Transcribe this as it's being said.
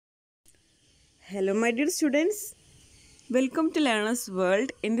Hello my dear students, welcome to Learner's World.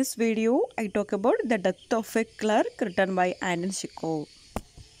 In this video, I talk about The Death of a Clerk written by Anton Chekhov,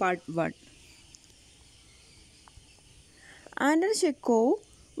 Part 1. Anton Chekhov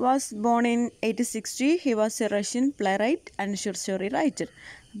was born in 1860. He was a Russian playwright and short story writer.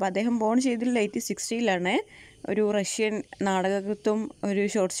 അപ്പോൾ അദ്ദേഹം bone ചെയ്തിട്ടുള്ള 1860 ഒരു Russian നാടകകൃത്തും ഒരു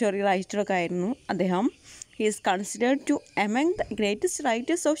short story റൈറ്ററൊക്കെ ആയിരുന്നു അദ്ദേഹം. He is considered to among the greatest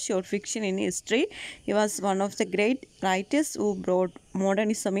writers of short fiction in history. He was one of the great writers who brought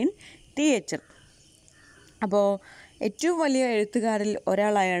modernism in theatre. അപ്പോൾ ഏറ്റവും വലിയ എഴുത്തുകാരിൽ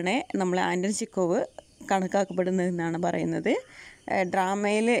ഒരാളായാണ് നമ്മൾ ആൻറ്റൺ ചെക്കോവ് കണക്കാക്കപ്പെടുന്നതെന്നാണ് പറയുന്നത്.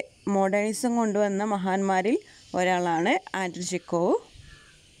 ഡ്രാമയിൽ മോഡേണിസം കൊണ്ടുവന്ന മഹാന്മാരിൽ ഒരാളാണ് Anton Chekhov.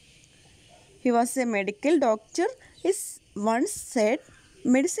 He was a medical doctor. He once said,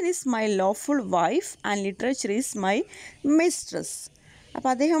 "Medicine is my lawful wife and literature is my mistress." അപ്പോൾ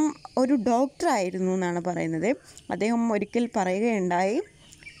അദ്ദേഹം ഒരു ഡോക്ടറായിരുന്നു എന്നാണ് പറയുന്നത്. അദ്ദേഹം ഒരിക്കൽ പറയുകയുണ്ടായി,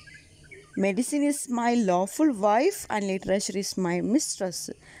 medicine is my lawful wife and literature is my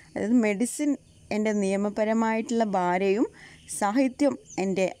mistress. അതായത് മെഡിസിൻ എൻ്റെ നിയമപരമായിട്ടുള്ള ഭാര്യയും സാഹിത്യം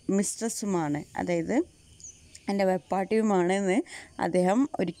എൻ്റെ മിസ്ട്രസ്സുമാണ്, അതായത് എൻ്റെ വെപ്പാട്ടിയുമാണെന്ന് അദ്ദേഹം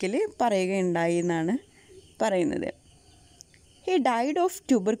ഒരിക്കൽ പറയുകയുണ്ടായി എന്നാണ് പറയുന്നത്. He died of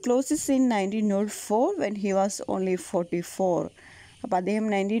tuberculosis in 1904 when he was only 44. അപ്പോൾ അദ്ദേഹം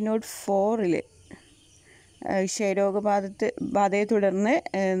 1904 ക്ഷയരോഗബാധയെ തുടർന്ന്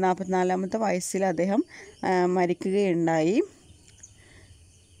 44-ാമത്തെ വയസ്സിൽ അദ്ദേഹം മരിക്കുകയുണ്ടായി.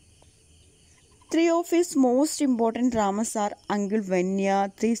 3 of his most important dramas are Uncle Vanya,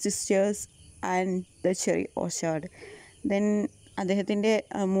 Three Sisters and The Cherry Orchard. Then അദ്ദേഹത്തിൻ്റെ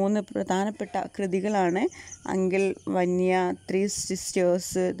 3 പ്രധാനപ്പെട്ട കൃതികളാണ് അങ്കിൾ വന്യ, three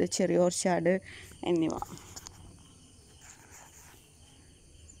sisters, the cherry orchard എന്നിവ.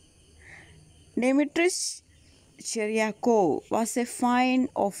 Dmitry Cheryakov was a fine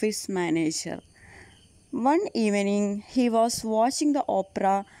office manager. One evening he was watching the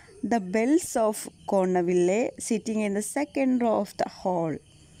opera The Bells of Corneville sitting in the second row of the hall.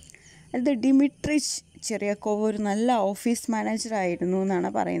 Dmitry ചെറിയാക്കോവ് ഒരു നല്ല office മാനേജറായിരുന്നു എന്നാണ്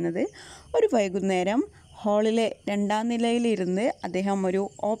പറയുന്നത്. ഒരു വൈകുന്നേരം ഹാളിലെ 2ാം നിലയിലിരുന്ന് അദ്ദേഹം ഒരു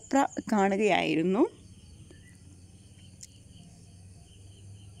opera കാണുകയായിരുന്നു.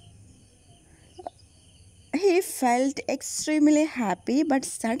 He felt extremely happy, but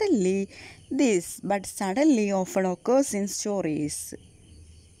suddenly often occurs in stories.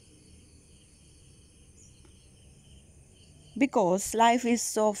 Because life is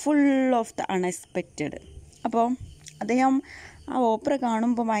so full of the unexpected. അപ്പോൾ അദ്ദേഹം ആ ഓപ്പറ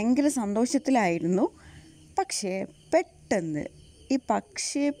കാണുമ്പോൾ ഭയങ്കര സന്തോഷത്തിലായിരുന്നു. പക്ഷേ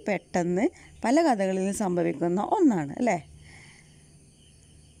പെട്ടെന്ന് പല കഥകളിലും സംഭവിക്കുന്ന ഒന്നാണ് അല്ലേ.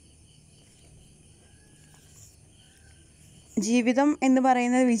 ജീവിതം എന്ന്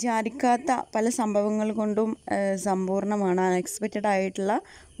പറയുന്നത് വിചാരിക്കാത്ത പല സംഭവങ്ങൾ കൊണ്ടും സമ്പൂർണ്ണമാണ്. അൺഎക്സ്പെക്റ്റഡ് ആയിട്ടുള്ള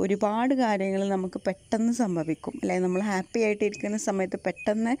ഒരുപാട് കാര്യങ്ങൾ നമുക്ക് പെട്ടെന്ന് സംഭവിക്കും അല്ലെ. നമ്മൾ ഹാപ്പി ആയിട്ട് ഇരിക്കുന്ന സമയത്ത്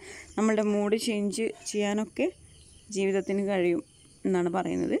പെട്ടെന്ന് നമ്മളുടെ മൂഡ് ചേഞ്ച് ചെയ്യാനൊക്കെ ജീവിതത്തിന് കഴിയും എന്നാണ്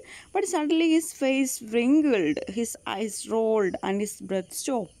പറയുന്നത്. But suddenly his face wrinkled, his eyes rolled and his breath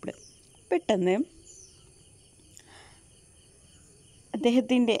stopped. പെട്ടെന്ന്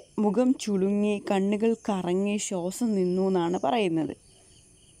അദ്ദേഹത്തിൻ്റെ മുഖം ചുളുങ്ങി, കണ്ണുകൾ കറങ്ങി, ശ്വാസം നിന്നു എന്നാണ് പറയുന്നത്.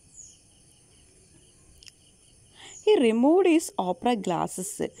 He removed his opera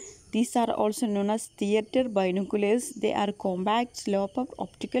glasses. These are also known as theatre binoculars. They are compact, low-power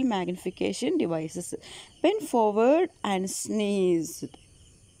optical magnification devices. Bent forward and sneezed.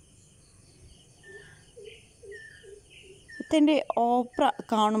 തൻ്റെ ഓപ്പറ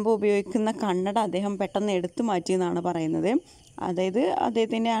കാണുമ്പോൾ ഉപയോഗിക്കുന്ന കണ്ണട അദ്ദേഹം പെട്ടെന്ന് എടുത്തു മാറ്റി എന്നാണ് പറയുന്നത്. അതായത്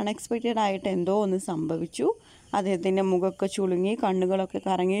അദ്ദേഹത്തിൻ്റെ അൺഎക്സ്പെക്റ്റഡ് ആയിട്ട് എന്തോ ഒന്ന് സംഭവിച്ചു. അദ്ദേഹത്തിൻ്റെ മുഖമൊക്കെ ചുളുങ്ങി, കണ്ണുകളൊക്കെ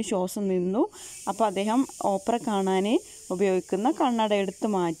കറങ്ങി, ശ്വാസം നിന്നു. അപ്പോൾ അദ്ദേഹം ഓപ്പറ കാണാൻ ഉപയോഗിക്കുന്ന കണ്ണട എടുത്ത്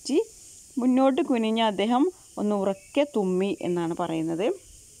മാറ്റി മുന്നോട്ട് കുനിഞ്ഞ് അദ്ദേഹം ഒന്ന് ഉറക്കെ തുമ്മി എന്നാണ് പറയുന്നത്.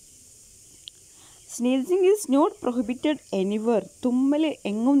 Sneezing is not prohibited anywhere. തുമ്മൽ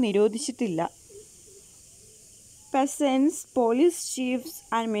എങ്ങും നിരോധിച്ചിട്ടില്ല. Peasants, police chiefs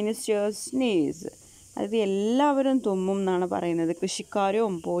and ministers sneeze. അതായത് എല്ലാവരും തുമ്മും എന്നാണ് പറയുന്നത്.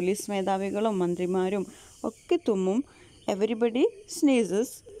 കൃഷിക്കാരും പോലീസ് മേധാവികളും മന്ത്രിമാരും ഒക്കെ തുമ്മും. Everybody sneezes.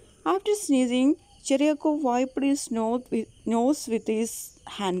 After sneezing, Cheryakov wiped his nose with his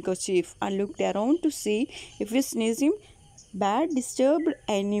handkerchief and looked around to see if his sneezing bad disturbed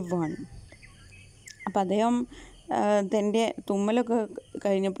anyone. അപ്പോൾ അദ്ദേഹം തൻ്റെ തുമ്മലൊക്കെ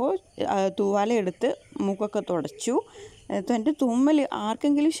കഴിഞ്ഞപ്പോൾ തൂവാലയെടുത്ത് മൂക്കൊക്കെ തുടച്ചു. തൻ്റെ തുമ്മൽ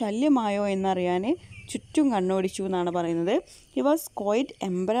ആർക്കെങ്കിലും ശല്യമായോ എന്നറിയാൻ ചുറ്റും കണ്ണോടിച്ചു എന്നാണ് പറയുന്നത്. He was quite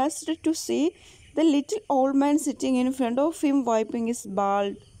embarrassed to see The little old man sitting in front of him wiping his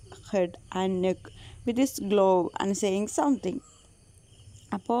bald head and neck with his glove and saying something.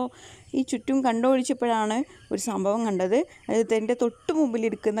 അപ്പോൾ ഈ ചുറ്റും കണ്ടൊഴിച്ചപ്പോഴാണ് ഒരു സംഭവം കണ്ടത്. അതായത് എൻ്റെ തൊട്ട്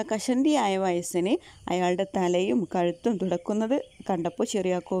മുമ്പിലിരിക്കുന്ന കഷണ്ടിയായ വയസ്സന് അയാളുടെ തലയും കഴുത്തും തുടക്കുന്നത് കണ്ടപ്പോൾ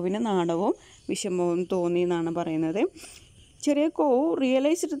ചെറിയാക്കോവിന് നാണവും വിഷമവും തോന്നി എന്നാണ് പറയുന്നത്. ചെറിയാക്കോവ്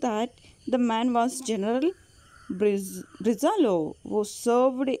realised that the man was general ബ്രിസാലോ who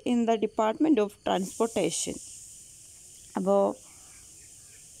served in the Department of Transportation. അപ്പോൾ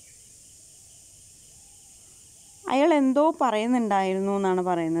അയാൾ എന്തോ പറയുന്നുണ്ടായിരുന്നു എന്നാണ്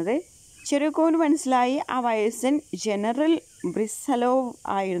പറയുന്നത്. ചെറിയാക്കോവിന് മനസ്സിലായി ആ വയസ്സൻ ജനറൽ ബ്രിസലോവ്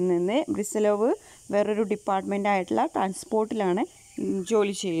ആയിരുന്നെന്ന്. ബ്രിസലോവ് വേറൊരു ഡിപ്പാർട്ട്മെൻ്റായിട്ടുള്ള ട്രാൻസ്പോർട്ടിലാണ്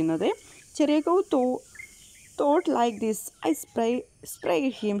ജോലി ചെയ്യുന്നത്. ചെറിയാക്കോവ് thought like this, I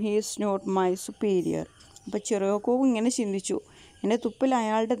sprayed him, he is not my superior. അപ്പോൾ ചെറിയാക്കോവ് ഇങ്ങനെ ചിന്തിച്ചു, എൻ്റെ തുപ്പിൽ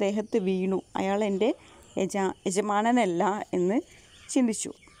അയാളുടെ ദേഹത്ത് വീണു, അയാൾ എൻ്റെ യജമാനനല്ല എന്ന്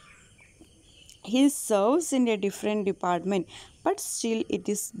ചിന്തിച്ചു. He serves in a different department, but still it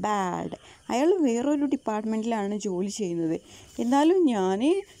is bad. അയാൾ വേറൊരു ഡിപ്പാർട്ട്മെൻറ്റിലാണ് ജോലി ചെയ്യുന്നത്, എന്നാലും ഞാൻ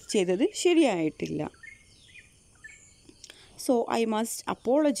ചെയ്തത് ശരിയായിട്ടില്ല. So I must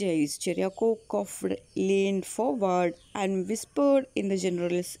apologize. Cheryakov coughed, leaned forward and whispered in the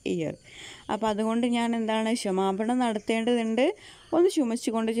general's ear. അപ്പോൾ അതുകൊണ്ട് ഞാൻ എന്താണ് ക്ഷമാപണം നടത്തേണ്ടതുണ്ട്. ഒന്ന്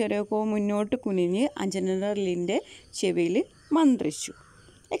ചുമച്ചുകൊണ്ട് ചെറിയാക്കോവ് മുന്നോട്ട് കുനിഞ്ഞ് ആ ജനറലിൻ്റെ ചെവിയിൽ മന്ത്രിച്ചു.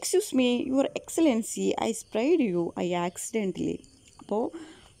 Excuse me your excellency, I sprayed U, I accidentally. അപ്പോൾ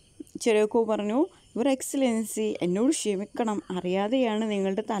ചെറിയാക്കോവ് പറഞ്ഞു, യുവർ എക്സലൻസി, എന്നോട് ക്ഷമിക്കണം, അറിയാതെയാണ്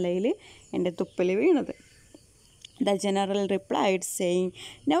നിങ്ങളുടെ തലയിൽ എൻ്റെ തുപ്പൽ വീണത്. The general replied, saying,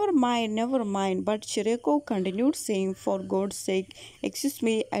 never mind, but Cheryakov continued saying, for God's sake, excuse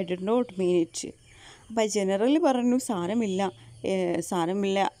me, I did not mean it. അപ്പോൾ ജനറൽ പറഞ്ഞു, സാരമില്ല.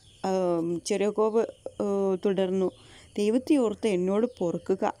 ചെറിയാക്കോവ് തുടർന്നു, ദൈവത്തെ ഓർത്ത് എന്നോട്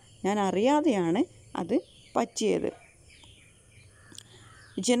പൊറുക്കുക, ഞാൻ അറിയാതെയാണ് അത് പറ്റിയത്.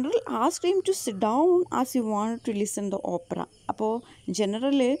 General asked him to sit down as he wanted to listen the opera. അപ്പോൾ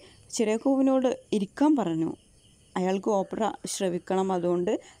ജനറൽ ചെറിയാക്കോവിനോട് ഇരിക്കാൻ പറഞ്ഞു, അയാൾക്ക് ഓപ്പറ ശ്രവിക്കണം,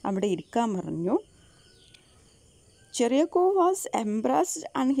 അതുകൊണ്ട് അവിടെ ഇരിക്കാൻ പറഞ്ഞു. Cheryakov was embarrassed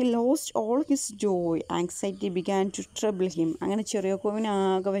and he lost all his joy. Anxiety began to trouble him. അങ്ങനെ ചെറിയാക്കോവിന്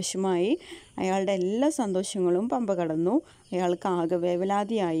ആകെ വിഷമായി, അയാളുടെ എല്ലാ സന്തോഷങ്ങളും പമ്പ കടന്നു, അയാൾക്ക് ആകെ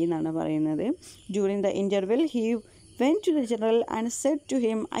വേവലാതിയായി എന്നാണ് പറയുന്നത്. During the interval he went to the general and said to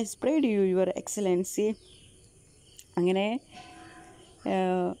him, I sprayed you, your excellency. അങ്ങനെ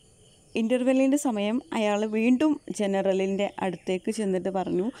ഇൻ്റർവെല്ലിൻ്റെ സമയം അയാൾ വീണ്ടും ജനറലിൻ്റെ അടുത്തേക്ക് ചെന്നിട്ട്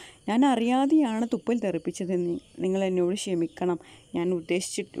പറഞ്ഞു, ഞാൻ അറിയാതെയാണ് തുപ്പൽ തെറിപ്പിച്ചത്, നിങ്ങൾ എന്നോട് ക്ഷമിക്കണം, ഞാൻ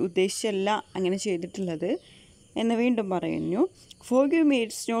ഉദ്ദേശിച്ചല്ല അങ്ങനെ ചെയ്തിട്ടുള്ളത് എന്ന് വീണ്ടും പറയുന്നു. Forgive me,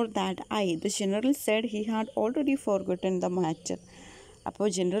 it's not that the general said he had already forgotten the matter. അപ്പോൾ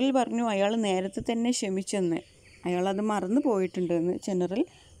ജനറൽ പറഞ്ഞു, അയാൾ നേരത്തെ തന്നെ ക്ഷമിച്ചെന്ന്, അയാളത് മറന്നു പോയിട്ടുണ്ടെന്ന് ജനറൽ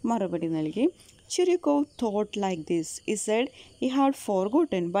മറുപടി നൽകി. Cheryakov thought like this. He said he had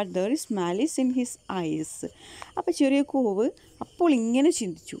forgotten, but there is malice in his eyes. അപ്പോൾ ചെറിയാക്കോവ് അപ്പോൾ ഇങ്ങനെ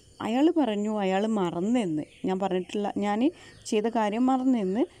ചിന്തിച്ചു, അയാൾ പറഞ്ഞു അയാൾ മറന്നെന്ന്, ഞാൻ ചെയ്ത കാര്യം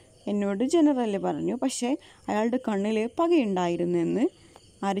മറന്നെന്ന് എന്നോട് ജനറൽ പറഞ്ഞു, പക്ഷേ അയാളുടെ കണ്ണിൽ പകയുണ്ടായിരുന്നെന്ന്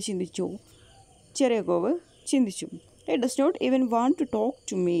ആര് ചിന്തിച്ചു? ചെറിയാക്കോവ് ചിന്തിച്ചു. He does not even want to talk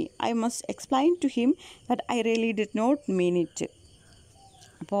to me. I must explain to him that I really did not mean it.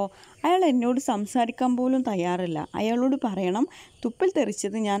 അപ്പോൾ അയാൾ എന്നോട് സംസാരിക്കാൻ പോലും തയ്യാറില്ല, അയാളോട് പറയണം തുപ്പൽ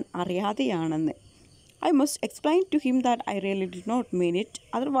തെറിച്ചത് ഞാൻ അറിയാതെയാണെന്ന്. I must explain to him that I really did not mean it.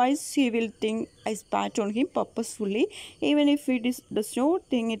 Otherwise he will think I spat on him purposefully. Even if he does not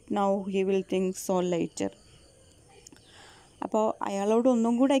think it now, he will think so later. അപ്പോൾ അയാളോട്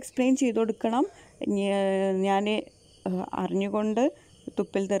ഒന്നും കൂടെ explain ചെയ്ത് കൊടുക്കണം, ഞാൻ അറിഞ്ഞുകൊണ്ട്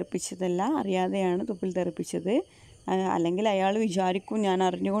തുപ്പൽ തെറിപ്പിച്ചതല്ല, അറിയാതെയാണ് തുപ്പൽ തെറിപ്പിച്ചത്, അല്ലെങ്കിൽ അയാൾ വിചാരിക്കും ഞാൻ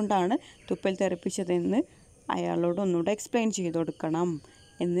അറിഞ്ഞുകൊണ്ടാണ് തുപ്പൽ തെറിപ്പിച്ചതെന്ന് അയാളോട് ഒന്നുകൂടെ എക്സ്പ്ലെയിൻ ചെയ്ത് കൊടുക്കണം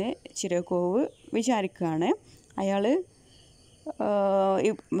എന്ന് ചെറിയാക്കോവ് വിചാരിക്കുകയാണ്.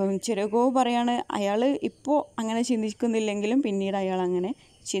 ചെറിയാക്കോവ് പറയാണ്, അയാൾ ഇപ്പോൾ അങ്ങനെ ചിന്തിക്കുന്നില്ലെങ്കിലും പിന്നീട് അയാൾ അങ്ങനെ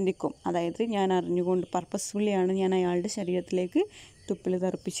ചിന്തിക്കും, അതായത് ഞാൻ അറിഞ്ഞുകൊണ്ട് പർപ്പസ്ഫുള്ളിയാണ് ഞാൻ അയാളുടെ ശരീരത്തിലേക്ക് തുപ്പൽ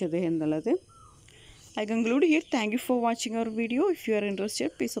തെറിപ്പിച്ചത് എന്നുള്ളത്. I conclude here. Thank you for watching our video. If you are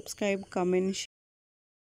interested, please subscribe, comment,